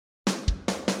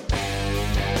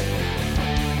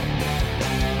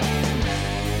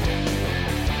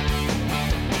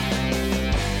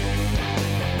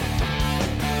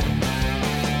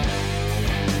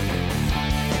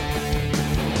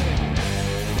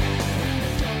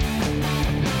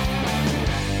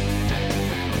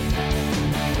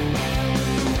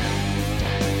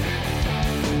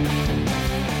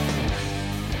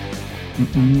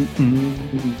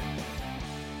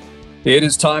It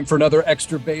is time for another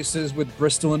Extra Bases with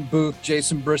Bristol and Booth.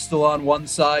 Jason Bristol on one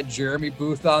side, Jeremy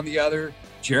Booth on the other.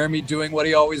 Jeremy doing what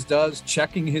he always does,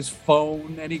 checking his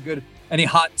phone. Any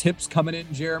hot tips coming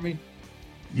in, Jeremy?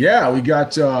 Yeah, we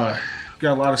got a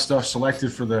lot of stuff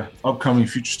selected for the upcoming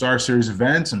Future Star Series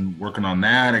events. I'm working on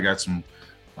that. I got some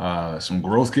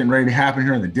growth getting ready to happen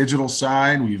here on the digital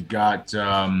side. We've got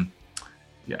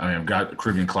I've got a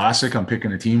Caribbean Classic I'm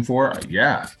picking a team for.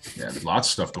 There's lots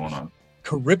of stuff going on.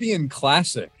 Caribbean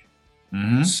Classic.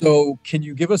 Mm-hmm. So can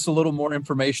you give us a little more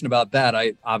information about that?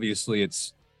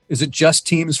 Is it just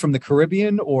teams from the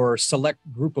Caribbean or select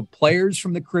group of players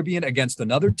from the Caribbean against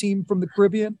another team from the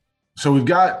Caribbean? So we've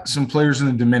got some players in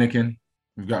the Dominican.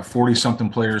 We've got 40-something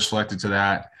players selected to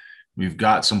that. We've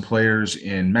got some players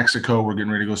in Mexico we're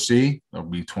getting ready to go see. There'll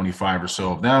be 25 or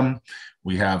so of them.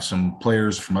 We have some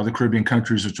players from other Caribbean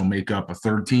countries, which will make up a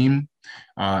third team.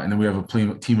 And then we have a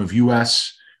team of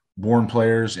U.S.-born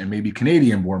players and maybe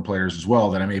Canadian-born players as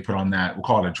well that I may put on that. We'll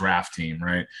call it a draft team,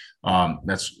 right?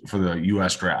 That's for the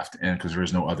U.S. draft, and because there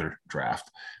is no other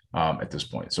draft at this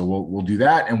point. So we'll do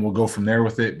that, and we'll go from there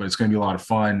with it. But it's going to be a lot of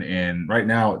fun. And right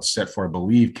now it's set for, I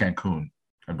believe, Cancun.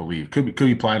 I believe could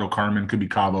be Playa del Carmen, could be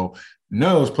Cabo.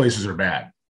 None of those places are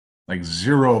bad. Like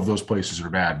zero of those places are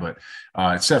bad, but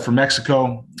it's set for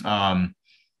Mexico. And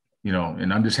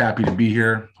I'm just happy to be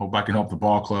here. Hope I can help the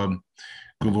ball club.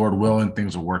 Good Lord willing,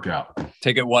 things will work out.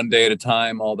 Take it one day at a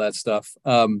time, all that stuff.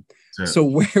 So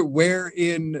where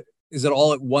is it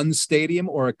all at one stadium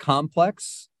or a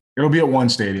complex? It'll be at one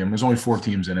stadium. There's only 4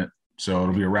 teams in it. So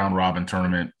it'll be a round robin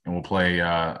tournament, and we'll play,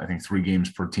 I think, 3 games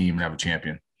per team and have a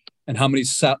champion. And how many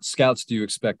scouts do you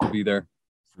expect to be there?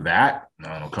 For that, I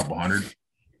don't know, a couple hundred.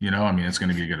 It's going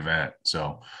to be a good event.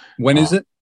 So when is it?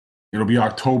 It'll be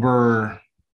October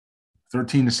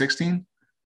 13 to 16. I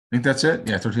think that's it.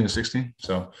 Yeah, 13 to 16.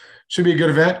 So should be a good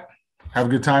event. Have a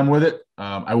good time with it.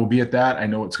 I will be at that. I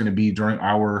know it's going to be during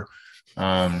our,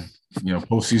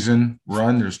 postseason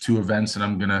run. There's 2 events that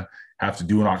I'm going to have to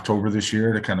do in October this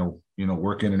year to kind of,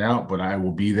 work in and out, but I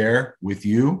will be there with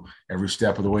you every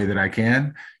step of the way that I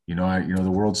can. The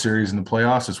World Series and the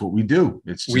playoffs, it's what we do.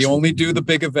 We only do the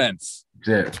big events.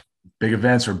 That's it. Big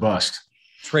events or bust.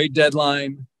 Trade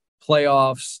deadline,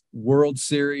 playoffs, World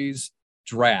Series,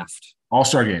 draft.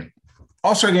 All-Star game.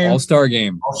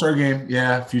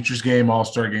 Yeah. Futures game,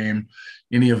 All-Star game,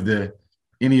 any of the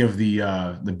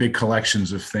big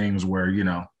collections of things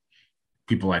where,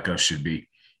 people like us should be.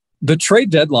 The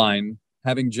trade deadline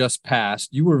having just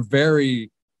passed, you were very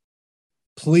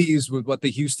pleased with what the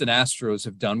Houston Astros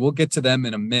have done. We'll get to them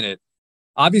in a minute.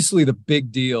 Obviously, the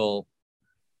big deal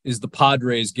is the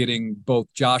Padres getting both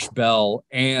Josh Bell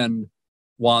and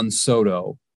Juan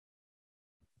Soto.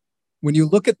 When you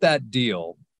look at that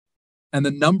deal and the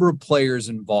number of players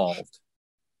involved,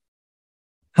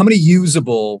 how many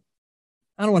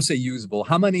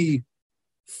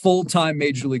full-time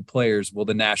Major League players will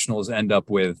the Nationals end up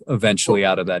with eventually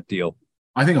out of that deal?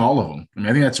 I think all of them.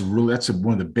 I think that's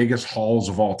one of the biggest hauls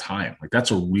of all time. Like,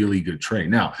 that's a really good trade.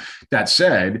 Now, that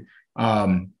said,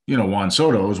 Juan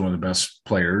Soto is one of the best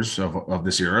players of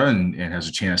this era and has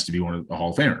a chance to be one of the Hall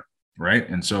of Famer, right?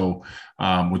 And so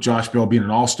with Josh Bell being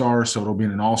an all-star, Soto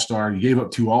being an all-star, you gave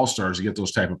up 2 all-stars to get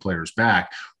those type of players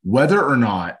back. Whether or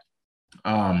not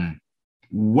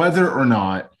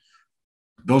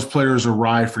those players are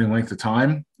ride for any length of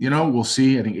time, we'll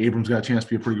see. I think Abrams got a chance to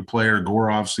be a pretty good player. Gore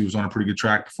obviously was on a pretty good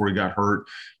track before he got hurt.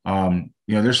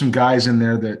 There's some guys in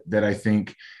there that I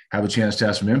think have a chance to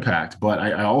have some impact. But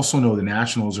I also know the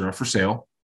Nationals are up for sale,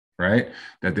 right?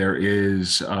 That there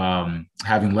is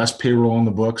having less payroll on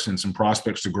the books and some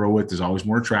prospects to grow with is always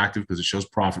more attractive because it shows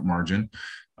profit margin.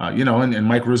 And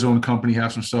Mike Rizzo and company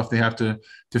have some stuff they have to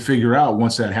figure out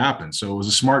once that happens. So it was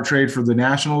a smart trade for the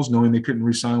Nationals, knowing they couldn't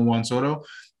re-sign Juan Soto.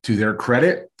 To their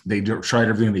credit, they tried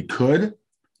everything they could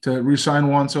to re-sign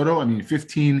Juan Soto.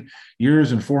 15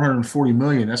 years and $440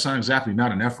 million, that's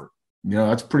not an effort.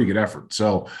 That's a pretty good effort.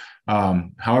 So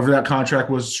however that contract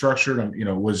was structured, I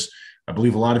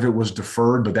believe a lot of it was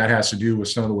deferred, but that has to do with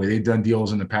some of the way they've done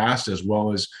deals in the past, as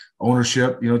well as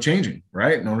ownership, changing,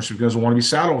 right? And ownership doesn't want to be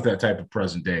saddled with that type of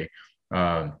present day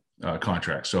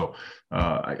contract. So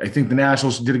I think the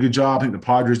Nationals did a good job. I think the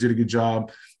Padres did a good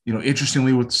job.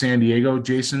 Interestingly with San Diego,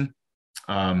 Jason,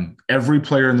 every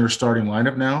player in their starting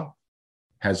lineup now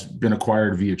has been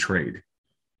acquired via trade,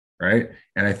 right?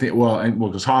 And I think,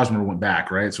 because Hosmer went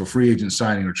back, right? So free agent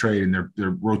signing or trade, and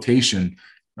their rotation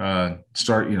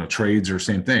trades are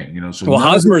same thing, So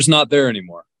Hosmer's not there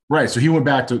anymore. Right. So he went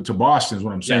back to Boston is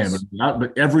what I'm saying. Yes.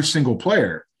 But every single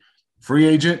player, free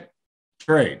agent,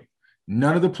 trade.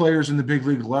 none of the players in the big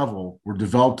league level were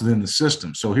developed within the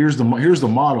system. So here's the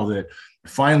model that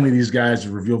finally these guys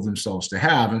have revealed themselves to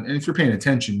have. And if you're paying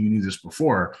attention, you knew this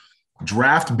before.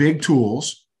 Draft big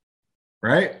tools,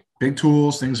 right? Big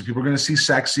tools, things that people are going to see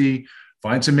sexy.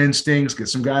 Find some instincts, get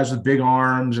some guys with big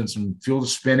arms and some feel to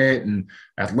spin it and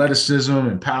athleticism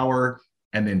and power,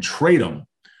 and then trade them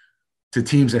to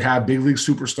teams that have big league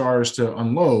superstars to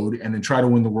unload and then try to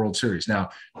win the World Series. Now,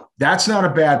 that's not a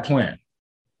bad plan.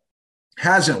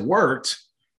 Hasn't worked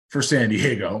for San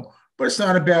Diego, but it's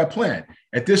not a bad plan.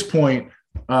 At this point,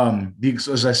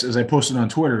 as I posted on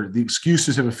Twitter, the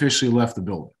excuses have officially left the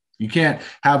building. You can't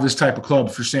have this type of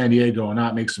club for San Diego and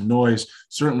not make some noise,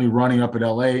 certainly running up at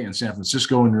LA and San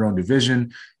Francisco in your own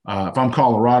division. If I'm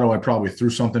Colorado, I'd probably threw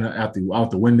something out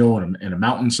the window in a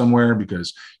mountain somewhere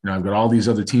because, I've got all these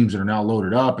other teams that are now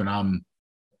loaded up and I'm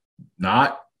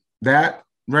not that,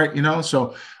 right?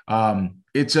 So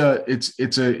it's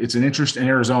an interest in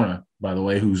Arizona, by the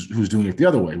way, who's doing it the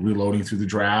other way, reloading through the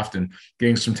draft and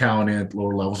getting some talent in at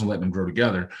lower levels and letting them grow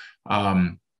together.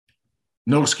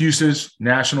 No excuses.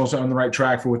 Nationals on the right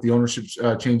track for what the ownership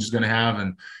change is going to have.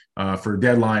 And for a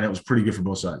deadline, it was pretty good for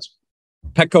both sides.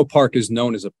 Petco Park is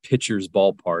known as a pitcher's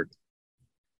ballpark.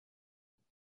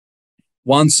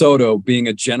 Juan Soto being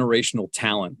a generational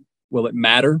talent, will it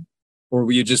matter? Or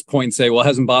will you just point and say, well, it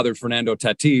hasn't bothered Fernando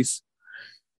Tatis.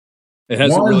 It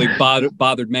hasn't really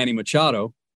bothered Manny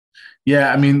Machado.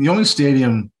 Yeah, I mean, the only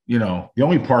stadium, the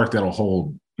only park that'll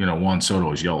hold, Juan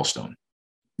Soto is Yellowstone.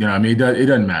 I mean, it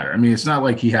doesn't matter. I mean, it's not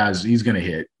like he's going to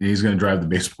hit. He's going to drive the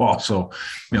baseball. So,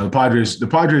 the Padres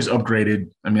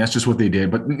upgraded. I mean, that's just what they did.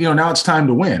 But, now it's time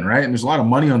to win, right? And there's a lot of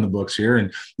money on the books here.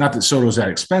 And not that Soto's that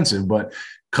expensive, but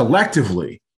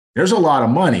collectively, there's a lot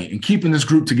of money. And keeping this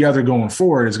group together going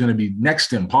forward is going to be next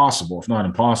to impossible, if not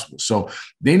impossible. So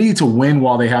they need to win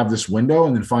while they have this window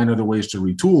and then find other ways to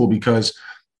retool. Because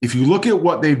if you look at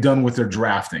what they've done with their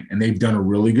drafting, and they've done a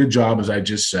really good job, as I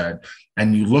just said,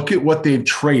 and you look at what they've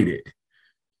traded,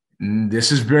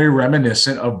 this is very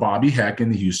reminiscent of Bobby Heck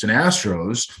and the Houston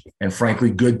Astros, and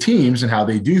frankly, good teams and how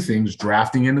they do things,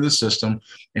 drafting into the system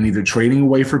and either trading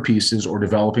away for pieces or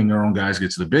developing their own guys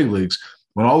get to the big leagues.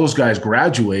 When all those guys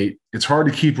graduate, it's hard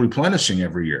to keep replenishing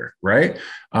every year, right?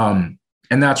 And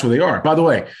that's where they are. By the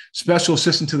way, special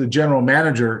assistant to the general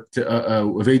manager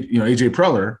of AJ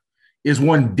Preller is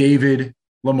one David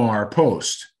Lamar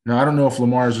Post. Now, I don't know if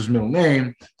Lamar is his middle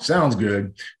name. Sounds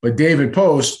good. But David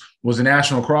Post was a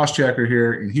national cross-checker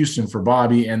here in Houston for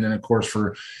Bobby, and then, of course,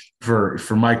 for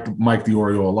Mike the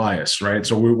Oreo Elias, right?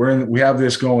 So we have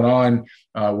this going on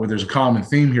where there's a common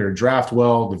theme here: draft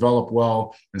well, develop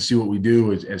well, and see what we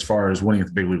do as far as winning at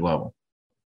the big league level.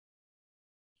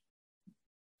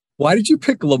 Why did you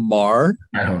pick Lamar?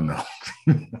 I don't know.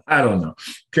 I don't know.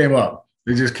 Came up.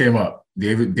 It just came up.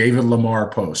 David Lamar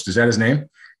Post. Is that his name?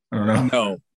 I don't know.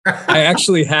 No. I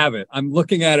actually have it. I'm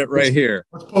looking at it right here.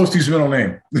 Let's post his middle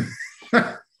name.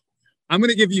 I'm going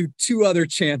to give you two other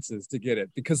chances to get it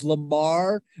because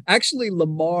Lamar,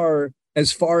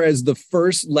 as far as the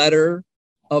first letter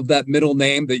of that middle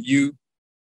name that you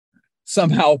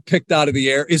somehow picked out of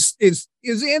the air is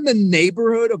in the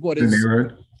neighborhood of what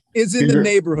is in the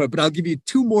neighborhood. But I'll give you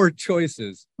two more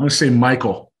choices. I'm going to say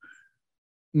Michael.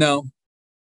 No.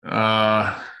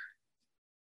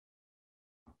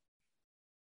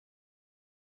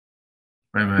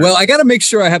 Well, I got to make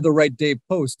sure I have the right Dave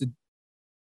Post.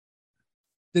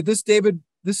 Did this David?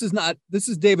 This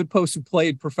is David Post who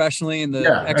played professionally in the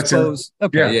Expos.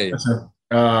 Okay,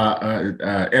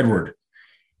 yeah. Edward.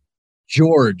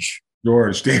 George.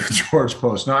 David George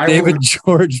Post. No, George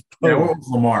Post. Yeah, what was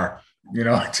Lamar?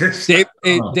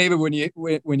 David,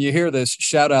 when you hear this,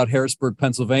 shout out Harrisburg,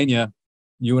 Pennsylvania.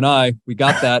 You and we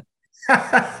got that.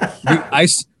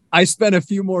 I spent a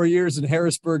few more years in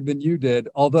Harrisburg than you did,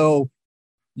 although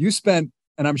you spent,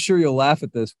 and I'm sure you'll laugh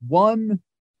at this,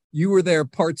 you were there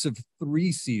parts of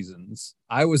 3 seasons.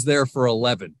 I was there for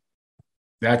 11.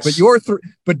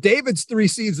 But David's 3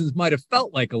 seasons might have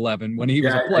felt like 11 when he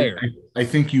was a player. I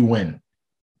think you win.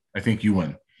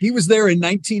 He was there in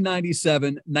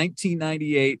 1997,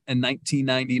 1998, and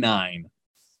 1999.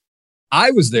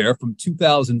 I was there from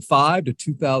 2005 to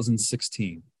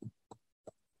 2016.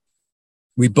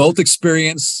 We both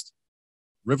experienced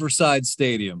Riverside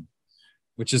Stadium,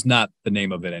 which is not the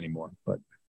name of it anymore. But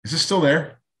is it still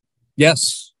there?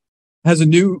 Yes. Has a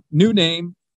new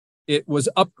name. It was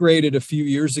upgraded a few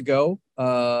years ago.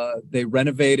 They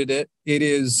renovated it. It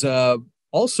is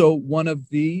also one of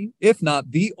the, if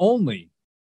not the only,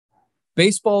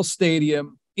 baseball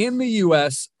stadium in the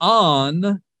U.S.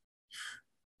 on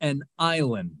an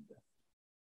island.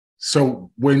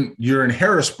 So when you're in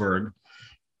Harrisburg,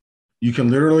 You can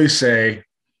literally say,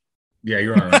 yeah,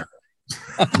 you're on an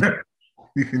island.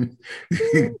 you can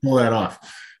pull that off.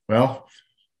 Well,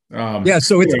 yeah,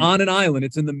 so it's on an island.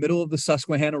 It's in the middle of the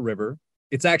Susquehanna River.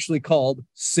 It's actually called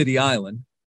City Island,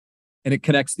 and it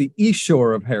connects the east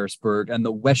shore of Harrisburg and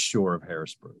the west shore of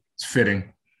Harrisburg. It's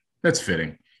fitting. That's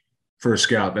fitting. For a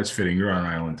scout, that's fitting. You're on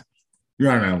an island.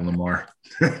 You're on an island, Lamar.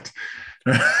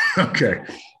 Okay.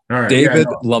 All right. David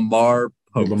Lamar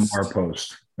Post. Lamar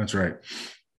Post. That's right.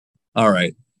 All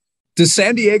right. Does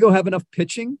San Diego have enough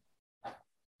pitching?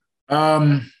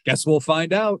 Guess we'll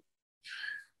find out.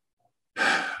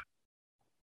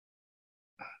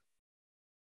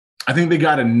 I think they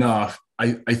got enough.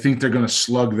 I think they're going to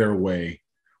slug their way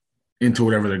into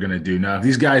whatever they're going to do. Now, if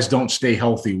these guys don't stay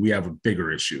healthy, we have a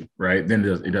bigger issue, right? Then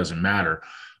it doesn't matter.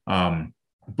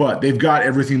 But they've got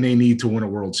everything they need to win a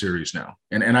World Series now.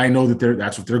 And I know that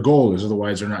that's what their goal is.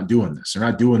 Otherwise, they're not doing this. They're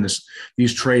not doing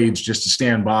these trades just to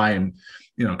stand by and,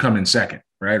 come in second,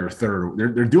 right, or third.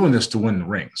 They're doing this to win the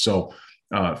ring. So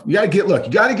you got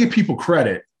to give people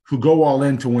credit who go all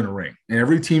in to win a ring. And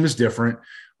every team is different.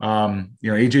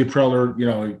 AJ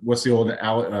Preller, what's the old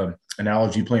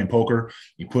analogy playing poker?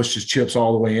 He pushed his chips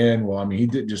all the way in. Well, I mean, he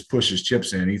didn't just push his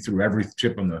chips in. He threw every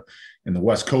chip in the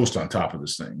West Coast on top of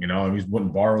this thing. He went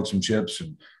and borrowed some chips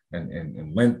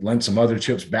and lent some other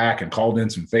chips back and called in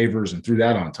some favors and threw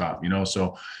that on top.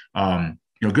 So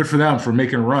good for them for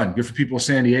making a run. Good for people of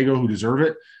San Diego who deserve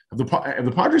it. Have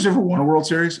the Padres ever won a World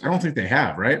Series? I don't think they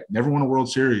have, right? Never won a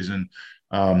World Series. And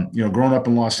growing up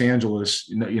in Los Angeles,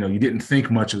 you didn't think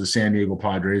much of the San Diego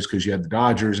Padres because you had the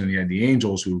Dodgers and you had the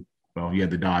Angels you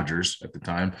had the Dodgers at the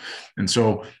time. And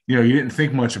so, you didn't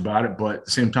think much about it, but at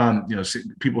the same time,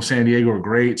 people of San Diego are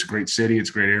great. It's a great city.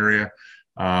 It's a great area.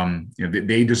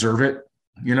 They deserve it.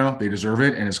 They deserve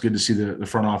it. And it's good to see the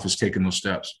front office taking those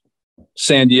steps.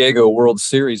 San Diego World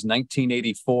Series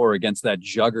 1984 against that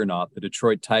juggernaut, the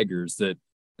Detroit Tigers,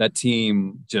 that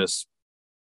team just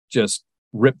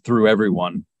ripped through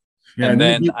everyone. Yeah, and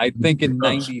then I think in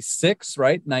 96,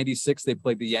 right? 96, they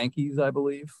played the Yankees, I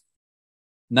believe.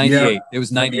 98. Yeah. It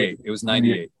was 98. It was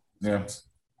 98. Yeah.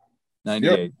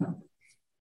 98. Yep.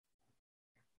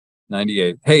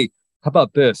 98. Hey, how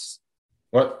about this?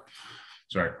 What?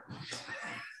 Sorry.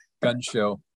 Gun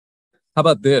show. How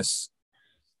about this?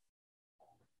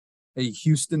 A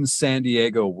Houston-San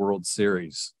Diego World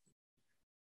Series.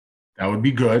 That would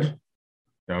be good.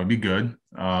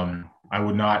 I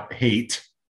would not hate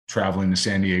traveling to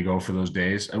San Diego for those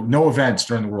days. No events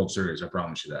during the World Series. I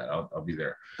promise you that. I'll be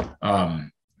there.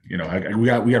 We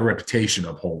got a reputation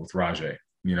uphold with Rajay.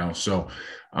 So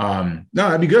no,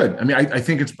 that'd be good. I mean, I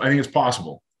think it's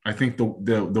possible. I think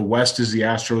the West is the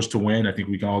Astros to win. I think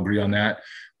we can all agree on that.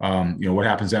 What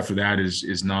happens after that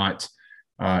is not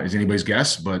anybody's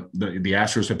guess, but the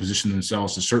Astros have positioned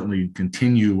themselves to certainly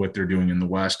continue what they're doing in the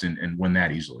West and win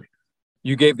that easily.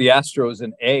 You gave the Astros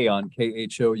an A on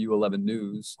KHOU 11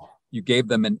 News. You gave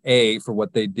them an A for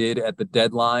what they did at the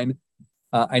deadline.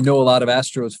 I know a lot of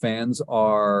Astros fans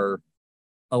are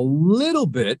a little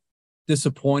bit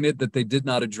disappointed that they did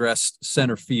not address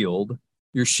center field.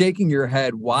 You're shaking your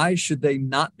head. Why should they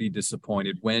not be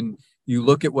disappointed when you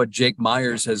look at what Jake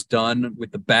Myers has done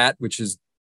with the bat, which is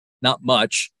not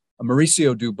much?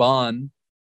 Mauricio Dubon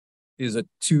is a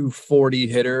 240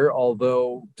 hitter,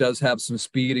 although does have some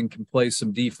speed and can play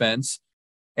some defense.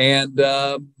 And,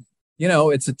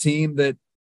 it's a team that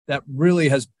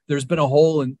really there's been a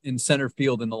hole in center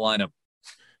field in the lineup.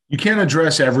 You can't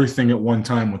address everything at one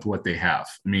time with what they have.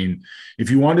 I mean,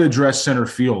 if you want to address center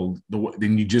field,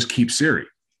 then you just keep Siri.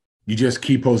 You just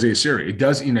keep Jose Siri. It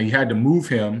does, you had to move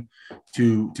him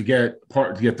to get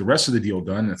the rest of the deal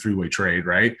done, a three-way trade,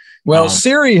 right? Well,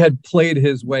 Siri had played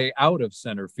his way out of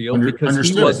center field because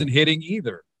he wasn't hitting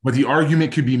either. But the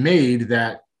argument could be made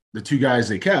that the two guys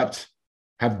they kept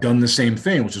have done the same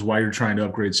thing, which is why you're trying to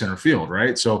upgrade center field,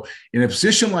 right? So in a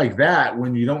position like that,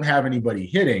 when you don't have anybody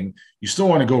hitting, you still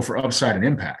want to go for upside and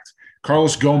impact.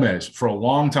 Carlos Gomez, for a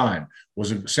long time,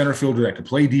 was a center fielder that could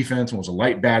play defense and was a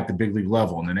light bat at the big league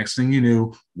level. And the next thing you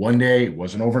knew, one day, it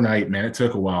wasn't overnight, man, it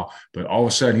took a while, but all of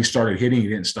a sudden he started hitting, he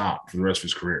didn't stop for the rest of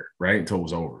his career, right, until it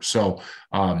was over. So,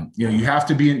 you have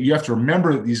to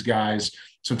remember that these guys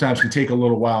sometimes can take a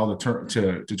little while to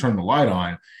turn the light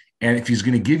on. And if he's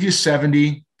going to give you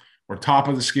 70 or top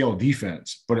of the scale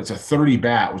defense, but it's a 30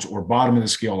 bat, or bottom of the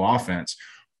scale offense,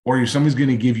 or if somebody's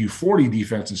going to give you 40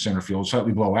 defense in center field,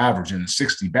 slightly below average, and a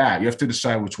 60 bat, you have to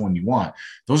decide which one you want.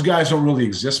 Those guys don't really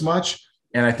exist much.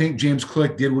 And I think James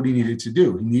Click did what he needed to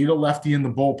do. He needed a lefty in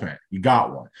the bullpen. He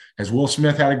got one. Has Will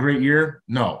Smith had a great year?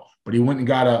 No. but he went and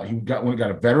got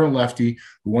a veteran lefty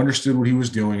who understood what he was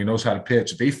doing and knows how to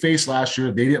pitch. They faced last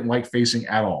year, they didn't like facing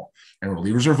at all. And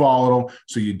relievers are volatile,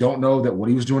 so you don't know that what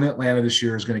he was doing in Atlanta this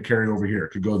year is going to carry over here.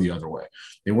 It could go the other way.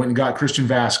 They went and got Christian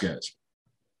Vasquez.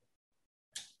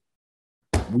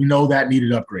 We know that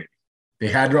needed upgrading. They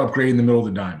had to upgrade in the middle of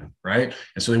the diamond, right?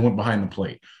 And so they went behind the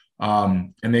plate.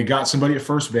 And they got somebody at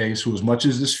first base who, as much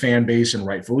as this fan base, and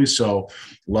rightfully so,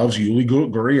 loves Yuli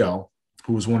Gurriel,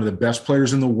 who was one of the best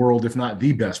players in the world, if not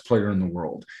the best player in the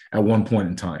world at one point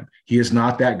in time. He is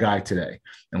not that guy today.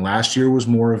 And last year was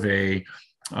more of a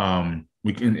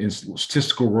in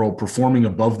statistical world performing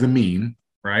above the mean,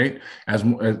 right? As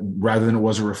rather than it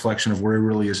was a reflection of where he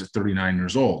really is at 39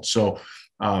 years old. So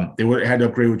they would have had to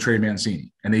upgrade with Trey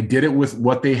Mancini, and they did it with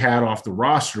what they had off the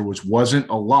roster, which wasn't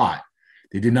a lot.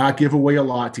 They did not give away a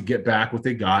lot to get back what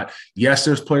they got. Yes,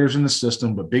 there's players in the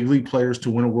system, but big league players to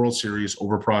win a World Series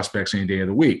over prospects any day of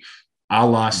the week, a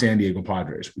la San Diego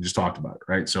Padres. We just talked about it,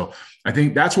 right? So I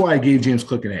think that's why I gave James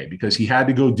Click an A, because he had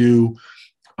to go do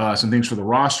some things for the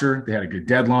roster. They had a good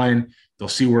deadline. They'll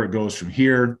see where it goes from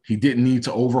here. He didn't need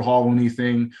to overhaul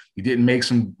anything. He didn't make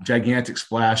some gigantic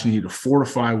splash. He needed to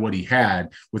fortify what he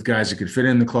had with guys that could fit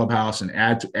in the clubhouse and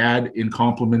add in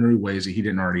complementary ways that he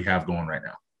didn't already have going right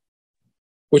now.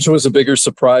 Which was a bigger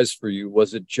surprise for you?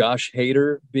 Was it Josh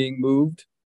Hader being moved?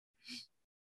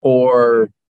 Or,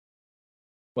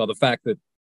 well, the fact that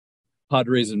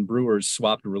Padres and Brewers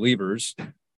swapped relievers,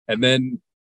 and then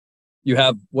you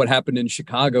have what happened in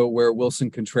Chicago where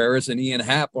Wilson Contreras and Ian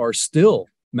Happ are still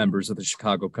members of the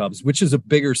Chicago Cubs, which is a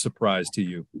bigger surprise to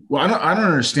you. Well, I don't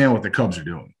understand what the Cubs are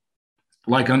doing.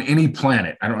 Like on any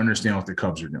planet, I don't understand what the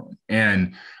Cubs are doing.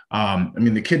 And I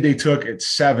mean, the kid they took at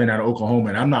 7 out of Oklahoma,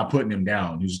 and I'm not putting him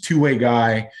down. He's a two-way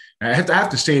guy. I have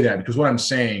to say that because what I'm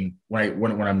saying when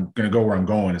I'm going to go where I'm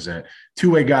going is that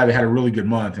two-way guy that had a really good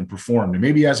month and performed. And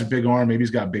maybe he has a big arm, maybe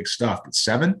he's got big stuff, but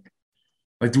 7?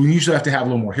 Like, we usually have to have a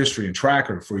little more history and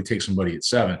tracker before you take somebody at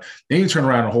 7. Then you turn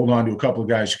around and hold on to a couple of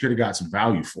guys you could have got some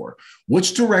value for.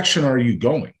 Which direction are you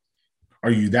going? Are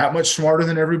you that much smarter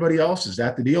than everybody else? Is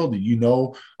that the deal? Do you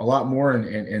know a lot more?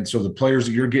 And so the players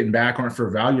that you're getting back aren't for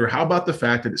value? Or how about the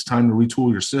fact that it's time to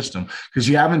retool your system because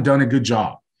you haven't done a good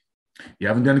job? You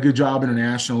haven't done a good job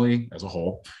internationally as a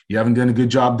whole. You haven't done a good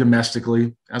job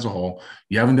domestically as a whole.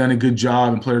 You haven't done a good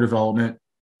job in player development,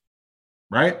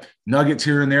 right? Nuggets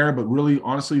here and there, but really,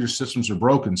 honestly, your systems are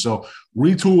broken. So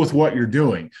retool with what you're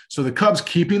doing. So the Cubs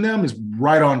keeping them is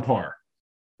right on par.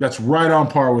 That's right on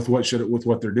par with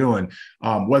what they're doing.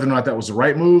 Whether or not that was the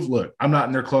right move, look, I'm not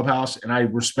in their clubhouse, and I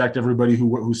respect everybody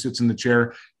who sits in the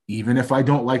chair, even if I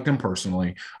don't like them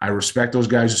personally. I respect those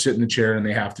guys who sit in the chair and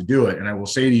they have to do it. And I will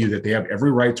say to you that they have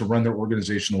every right to run their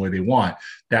organization the way they want.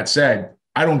 That said,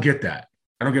 I don't get that.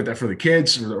 I don't get that for the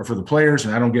kids or for the players,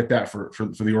 and I don't get that for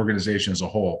the organization as a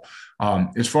whole.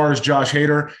 As far as Josh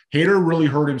Hader really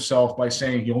hurt himself by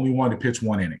saying he only wanted to pitch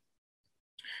 1 inning.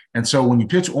 And so when you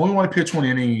only want to pitch 1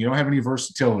 inning, you don't have any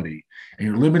versatility, and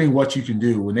you're limiting what you can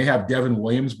do. When they have Devin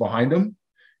Williams behind him,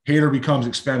 Hader becomes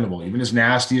expendable. Even as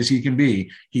nasty as he can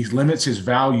be, he limits his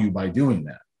value by doing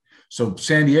that. So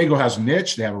San Diego has a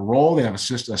niche. They have a role. They have a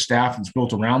staff that's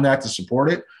built around that to support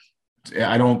it.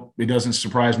 It doesn't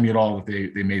surprise me at all that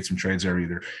they made some trades there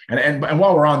either. And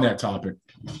while we're on that topic,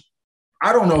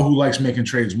 I don't know who likes making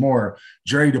trades more,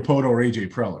 Jerry Dipoto or AJ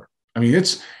Preller. I mean,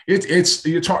 it's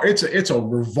a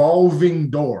revolving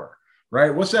door,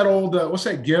 right? What's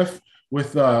that GIF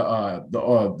with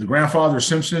the grandfather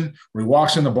Simpson where he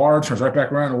walks in the bar, turns right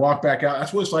back around and walk back out?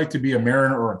 That's what it's like to be a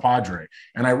Mariner or a Padre.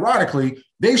 And ironically,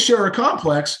 they share a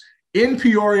complex in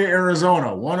Peoria,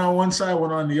 Arizona, one on one side,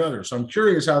 one on the other. So I'm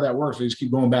curious how that works. They just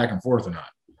keep going back and forth or not.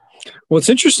 Well, it's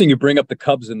interesting you bring up the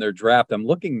Cubs in their draft. I'm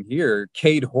looking here.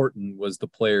 Cade Horton was the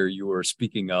player you were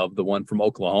speaking of, the one from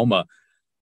Oklahoma.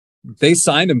 They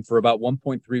signed him for about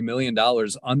 $1.3 million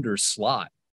under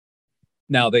slot.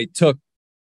 Now they took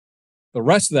the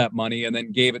rest of that money and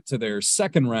then gave it to their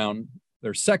second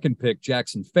pick,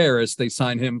 Jackson Ferris. They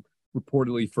signed him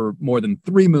reportedly for more than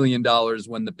 $3 million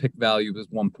when the pick value was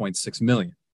 $1.6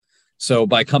 million. So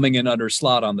by coming in under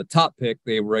slot on the top pick,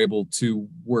 they were able to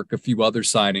work a few other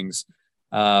signings.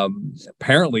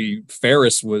 Apparently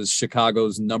Ferris was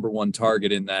Chicago's number 1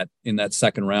 target in that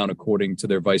second round, according to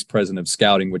their vice president of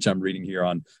scouting, which I'm reading here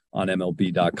on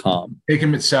MLB.com. Take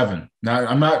him at 7. Now,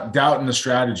 I'm not doubting the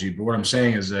strategy, but what I'm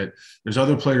saying is that there's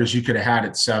other players you could have had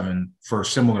at 7 for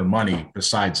similar money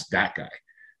besides that guy,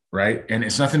 right? And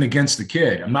it's nothing against the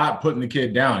kid. I'm not putting the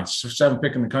kid down. It's 7th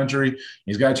pick in the country.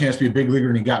 He's got a chance to be a big leaguer,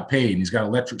 and he got paid, and he's got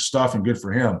electric stuff, and good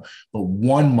for him. But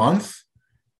 1 month,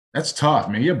 That's tough,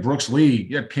 man. You have Brooks Lee,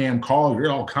 you have Cam Collier, you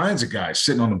have all kinds of guys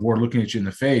sitting on the board looking at you in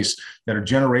the face that are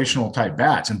generational type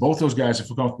bats. And both those guys, I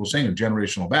feel comfortable saying, are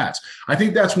generational bats. I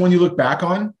think that's one you look back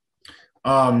on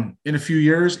in a few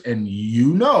years, and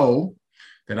you know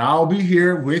that I'll be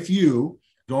here with you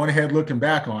going ahead looking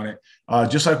back on it,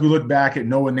 just like we look back at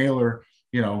Noah Naylor,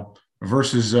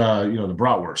 versus, the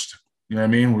Bratwurst. You know what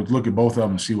I mean? We'd look at both of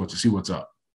them and see what's up.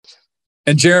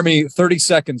 And Jeremy, 30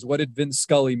 seconds. What did Vin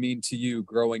Scully mean to you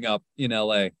growing up in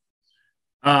LA?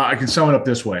 I can sum it up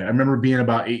this way. I remember being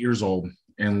about 8 years old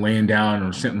and laying down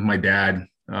or sitting with my dad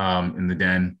in the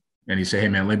den. And he said, "Hey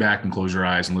man, lay back and close your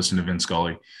eyes and listen to Vin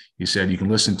Scully." He said, "You can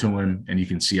listen to him and you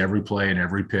can see every play and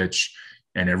every pitch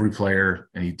and every player.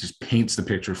 And he just paints the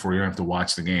picture for you. You don't have to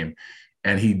watch the game."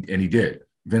 And he did.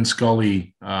 Vin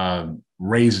Scully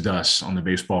raised us on the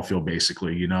baseball field,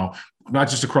 basically, not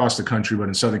just across the country, but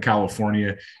in Southern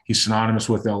California. He's synonymous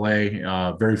with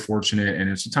LA, very fortunate. And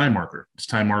it's a time marker. It's a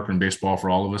time marker in baseball for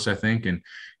all of us, I think. And,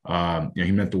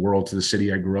 he meant the world to the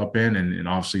city I grew up in and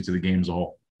obviously to the game as a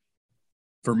whole.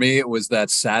 For me, it was that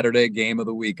Saturday game of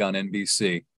the week on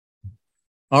NBC.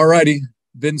 All righty.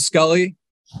 Vin Scully,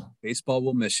 baseball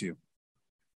will miss you.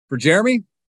 For Jeremy,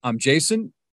 I'm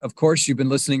Jason. Of course, you've been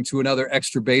listening to another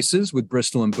Extra Bases with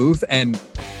Bristol and Booth. And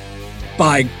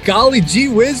by golly gee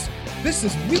whiz, this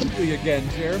is weekly again,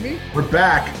 Jeremy. We're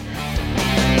back.